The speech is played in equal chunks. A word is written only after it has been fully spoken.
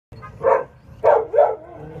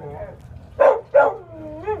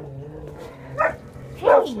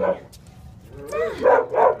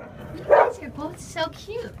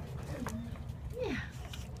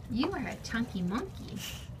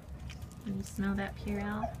Smell that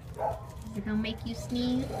Purell? Is it gonna make you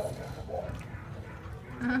sneeze?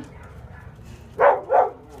 Huh?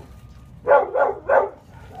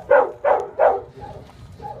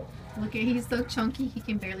 Look at, he's so chunky he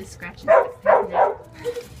can barely scratch his neck.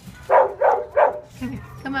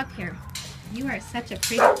 Come up here. You are such a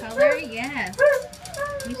pretty color. Yes.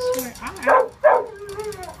 You sure are.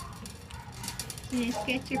 Can you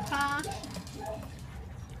sketch your paw?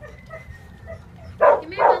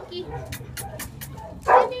 Come here, monkey.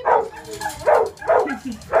 Come here,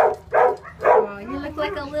 monkey. Oh, you look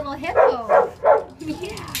like a little hippo. Yeah.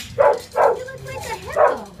 You look like a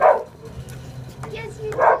hippo. Yes,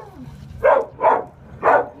 you do.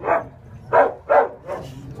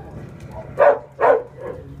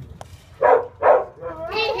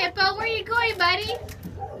 Hey, hippo, where are you going, buddy?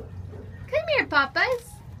 Come here, Papas.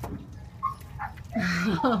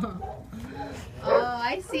 Oh,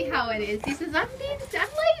 I see how it is. He says, I'm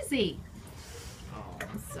lazy. Oh,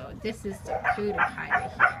 so this is the food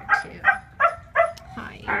hide here, too.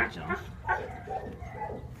 Hi, Angel.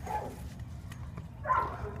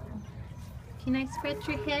 Can I scratch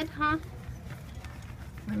your head, huh?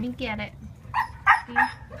 Let me get it. See?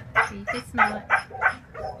 So you can smell it.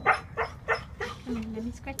 Come here, let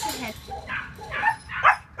me scratch your head.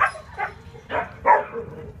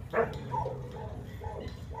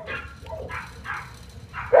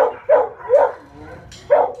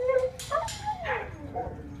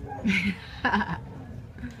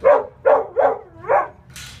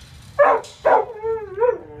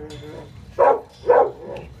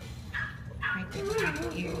 Right there behind the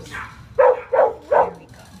ears. There we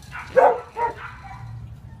go.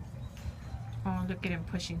 Oh, look at him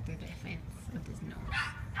pushing through the fence with his nose.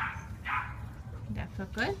 Did that feel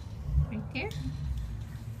good? Right there?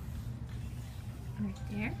 Right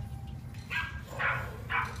there.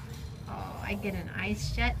 Oh, I get an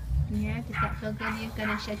eyes shut. Yeah, does that feel good? You're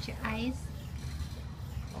gonna shut your eyes?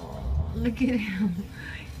 Oh, look at him.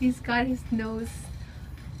 He's got his nose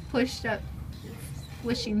pushed up,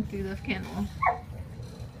 swishing through the kennel.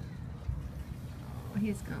 Oh,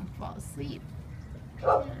 he's gonna fall asleep.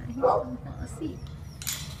 Yeah, he's gonna fall asleep.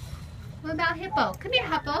 What about Hippo? Come here,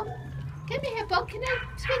 Hippo. Come here, Hippo. Can I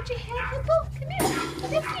scratch your head, Hippo? Come here.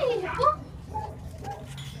 Come here, Hippo.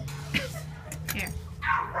 Here.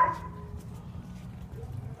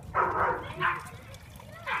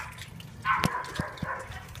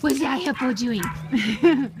 What's that hippo doing?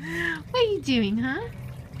 What are you doing, huh?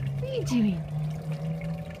 What are you doing?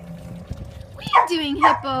 What are you doing,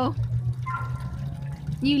 hippo?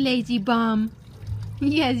 You lazy bum.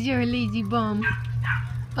 Yes, you're a lazy bum.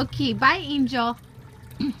 Okay, bye, Angel.